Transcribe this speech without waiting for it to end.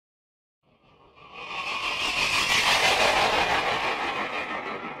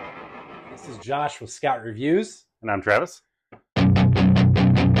Josh with Scout Reviews. And I'm Travis.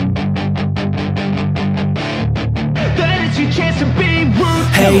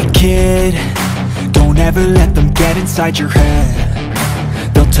 Hey kid, don't ever let them get inside your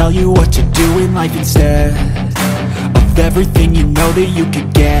head. They'll tell you what to do in life instead of everything you know that you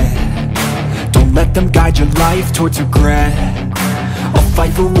could get. Don't let them guide your life towards regret. I'll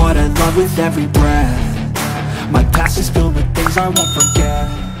fight for what I love with every breath. My past is filled with things I won't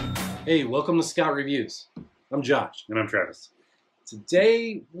forget. Hey, welcome to Scout Reviews. I'm Josh. And I'm Travis.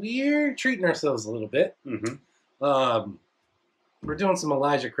 Today, we're treating ourselves a little bit. We're doing some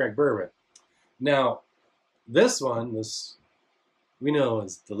Elijah Craig bourbon. Now, this we know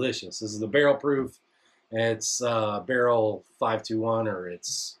is delicious. This is the barrel proof. It's barrel 521, or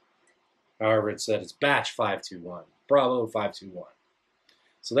it's however it's said. It's batch 521, Bravo 521.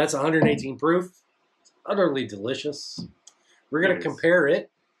 So that's 118 proof. It's utterly delicious. We're going to compare it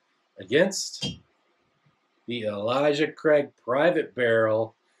against the Elijah Craig Private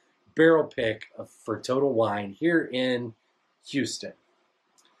Barrel pick for Total Wine here in Houston.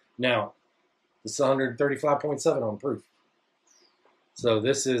 Now, this is 135.7 on proof. So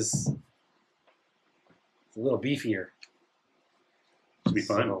this is a little beefier. Should be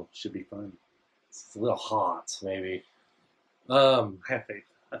fun. Should be fun. It's a little hot, maybe. I have faith.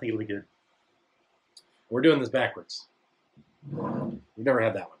 I think it'll be good. We're doing this backwards. We've never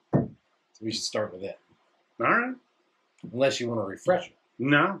had that one. So we should start with it. All right. Unless you want to refresh it.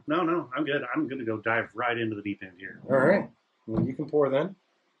 No. I'm good. I'm going to go dive right into the deep end here. All right. Well, you can pour then.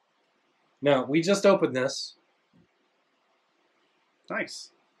 Now, we just opened this.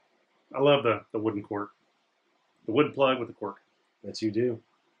 Nice. I love the wooden cork. The wood plug with the cork. That you do.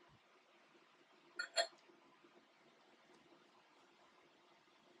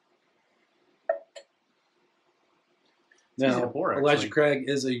 Now, pour, Elijah Craig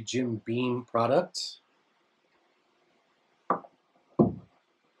is a Jim Beam product.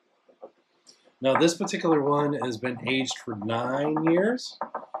 Now, this particular one has been aged for 9 years.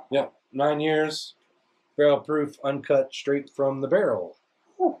 Yep, 9 years. Barrel proof, uncut, straight from the barrel.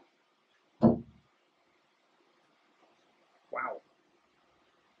 Whew. Wow.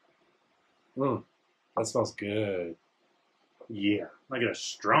 That smells good. Yeah, I get a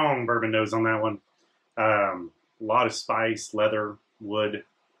strong bourbon nose on that one. A lot of spice, leather, wood,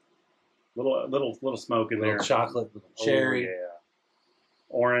 little smoke in there. Chocolate, little cherry, yeah,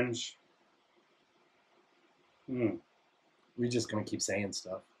 orange. We're just gonna keep saying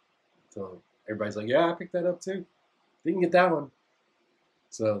stuff, so everybody's like, "Yeah, I picked that up too. Didn't get that one."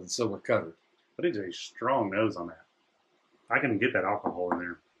 So we're covered. But it's a strong nose on that. I can get that alcohol in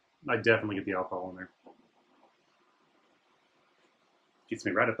there. I definitely get the alcohol in there. Gets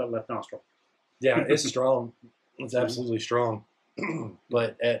me right up that left nostril. Yeah, it's strong. It's absolutely strong.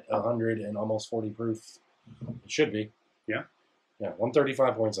 But at 100 and almost 40 proof, it should be. Yeah. Yeah,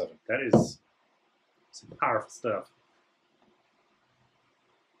 135.7. That is some powerful stuff.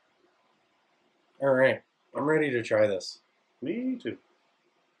 All right. I'm ready to try this. Me too.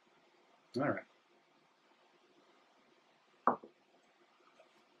 All right.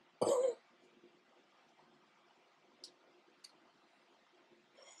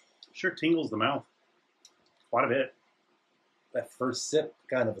 Sure tingles the mouth quite a bit. That first sip,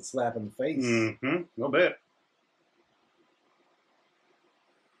 kind of a slap in the face. A little bit.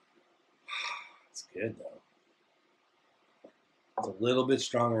 It's good, though. It's a little bit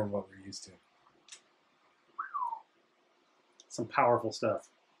stronger than what we're used to. Some powerful stuff.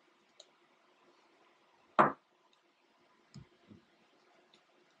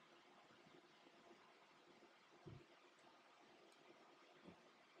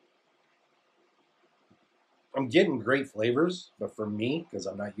 I'm getting great flavors, but for me, because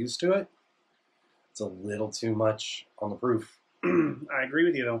I'm not used to it, it's a little too much on the proof. I agree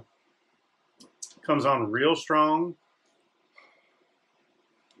with you, though. Comes on real strong.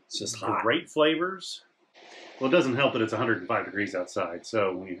 It's just hot. Great flavors. Well, it doesn't help that it's 105 degrees outside.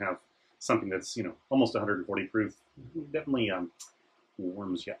 So when you have something that's, almost 140 proof, it definitely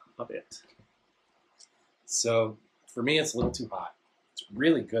warms you up a bit. So for me, it's a little too hot. It's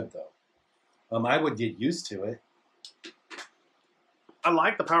really good, though. I would get used to it. I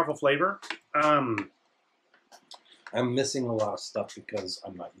like the powerful flavor. I'm missing a lot of stuff because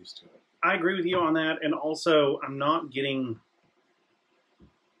I'm not used to it. I agree with you on that, and also I'm not getting.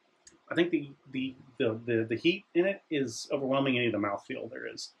 I think the heat in it is overwhelming any of the mouthfeel there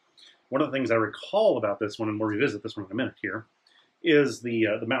is. One of the things I recall about this one, and we'll revisit this one in a minute here, is the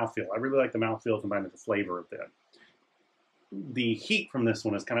mouthfeel. I really like the mouthfeel combined with the flavor of that. The heat from this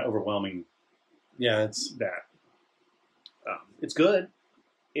one is kind of overwhelming. Yeah, it's that. It's good.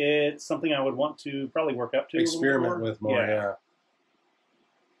 It's something I would want to probably work up to. Experiment with more, yeah.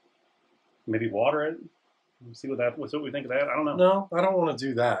 Maybe water it. See what we think of that. I don't know. No, I don't want to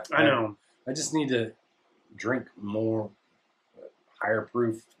do that. I know. I just need to drink more higher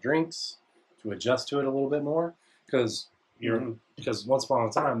proof drinks to adjust to it a little bit more because once upon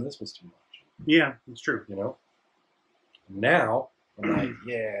a time this was too much. Yeah, it's true. You know. Now I'm like,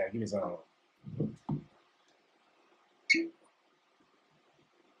 yeah, give me some.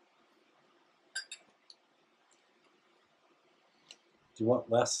 Do you want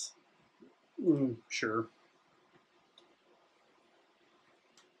less? Sure.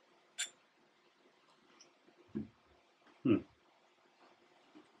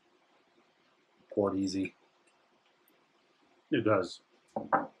 Poured easy. It does.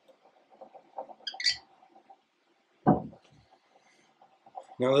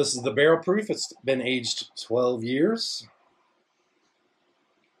 Now this is the barrel proof. It's been aged 12 years.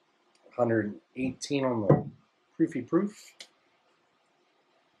 118 on the proofy proof.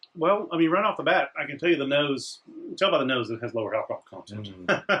 Well, I mean, right off the bat, I can tell you the nose. Tell by the nose it has lower alcohol content.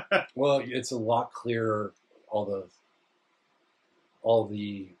 Well, it's a lot clearer. All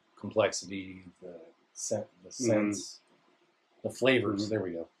the complexity, the sense, the flavors. There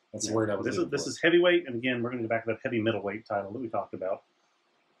we go. That's the word I was looking for. This is heavyweight, and again, we're going to go back to that heavy middleweight title that we talked about.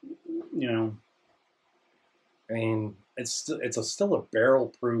 You know, I mean, it's still a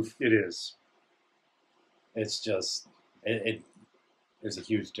barrel proof. It is. It's just there's a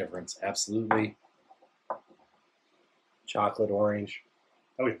huge difference. Absolutely. Chocolate orange.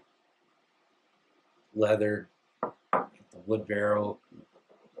 Oh yeah. Leather. The wood barrel.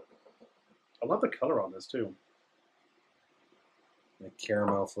 I love the color on this too. The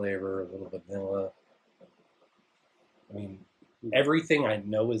caramel flavor, a little bit vanilla. I mean, everything I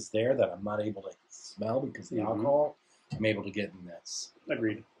know is there that I'm not able to smell because of the alcohol, I'm able to get in this.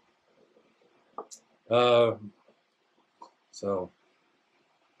 Agreed. So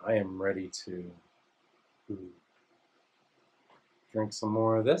I am ready to drink some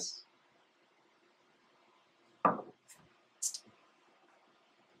more of this.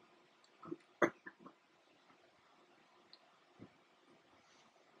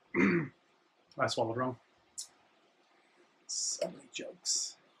 I swallowed wrong. So many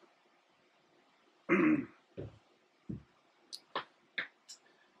jokes.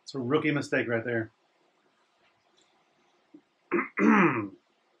 It's a rookie mistake right there. I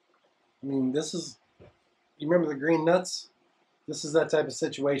mean, this is... You remember the green nuts? This is that type of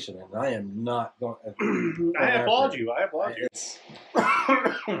situation, and I am not going... I applaud you. I applaud you.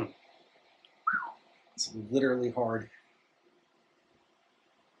 It's literally hard.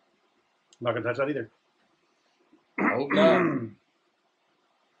 I'm not going to touch that either. Hope not.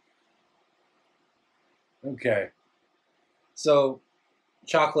 Okay. So,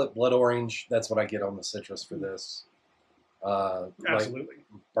 chocolate, blood orange, that's what I get on the citrus for this. Absolutely. Like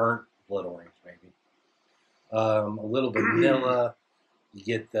burnt blood orange, maybe. A little bit vanilla. You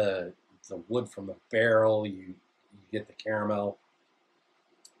get the wood from the barrel. You get the caramel.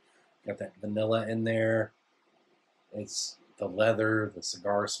 Got that vanilla in there. It's the leather, the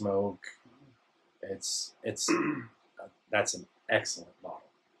cigar smoke. It's that's an excellent bottle.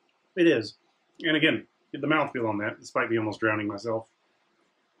 It is. And again, the mouthfeel on that, despite me almost drowning myself,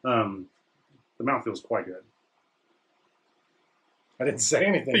 the mouthfeel is quite good. I didn't say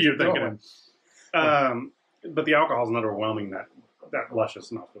anything. You're thinking it. But the alcohol is not overwhelming that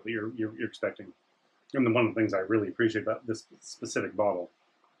luscious mouthfeel that you're expecting. And one of the things I really appreciate about this specific bottle,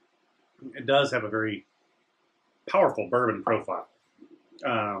 it does have a very powerful bourbon profile.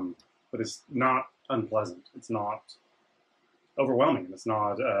 But it's not unpleasant. It's not overwhelming. It's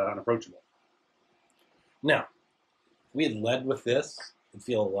not unapproachable. Now, if we had led with this, it'd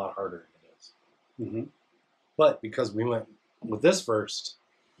feel a lot harder than it is. Mm-hmm. But because we went with this first,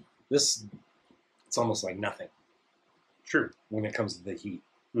 it's almost like nothing. True. When it comes to the heat.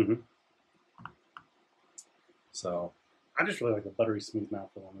 Mm-hmm. So I just really like the buttery smooth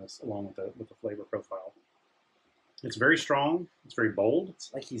mouthfeel on this, along with the flavor profile. It's very strong. It's very bold.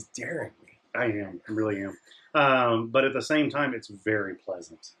 It's like he's daring me. I am. I really am. But at the same time, it's very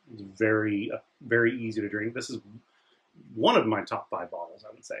pleasant. It's very, very easy to drink. This is one of my top 5 bottles,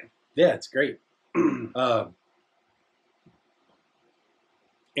 I would say. Yeah, it's great.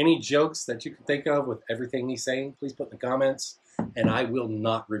 Any jokes that you can think of with everything he's saying, please put in the comments, and I will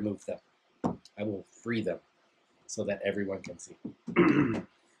not remove them. I will free them so that everyone can see.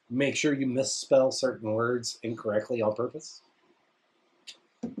 Make sure you misspell certain words incorrectly on purpose.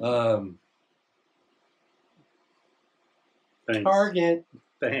 Thanks. Target.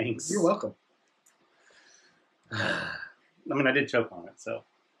 Thanks. You're welcome. I mean, I did choke on it, so.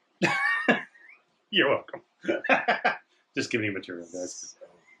 You're welcome. Just giving you material, guys.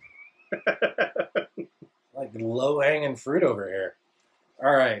 Like low-hanging fruit over here.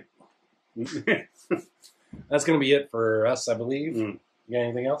 All right. That's going to be it for us, I believe. You got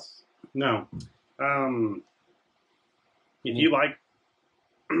anything else? No. If you like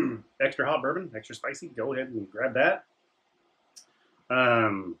extra hot bourbon, extra spicy, go ahead and grab that.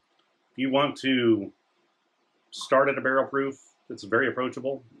 If you want to start at a barrel proof that's very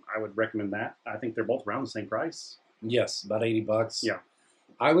approachable, I would recommend that. I think they're both around the same price. Yes, about $80. Yeah.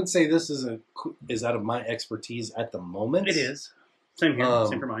 I would say this is out of my expertise at the moment. It is. Same here.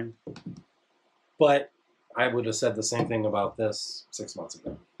 Same for mine. But I would have said the same thing about this 6 months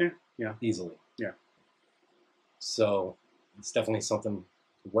ago. Yeah. Easily. Yeah. So it's definitely something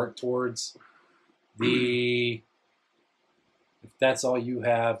to work towards. If that's all you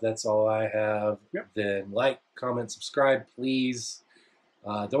have, that's all I have. Yep. Then like, comment, subscribe, please.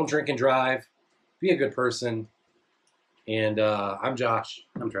 Don't drink and drive. Be a good person. And I'm Josh.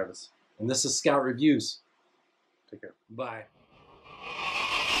 I'm Travis. And this is Scout Reviews. Take care. Bye.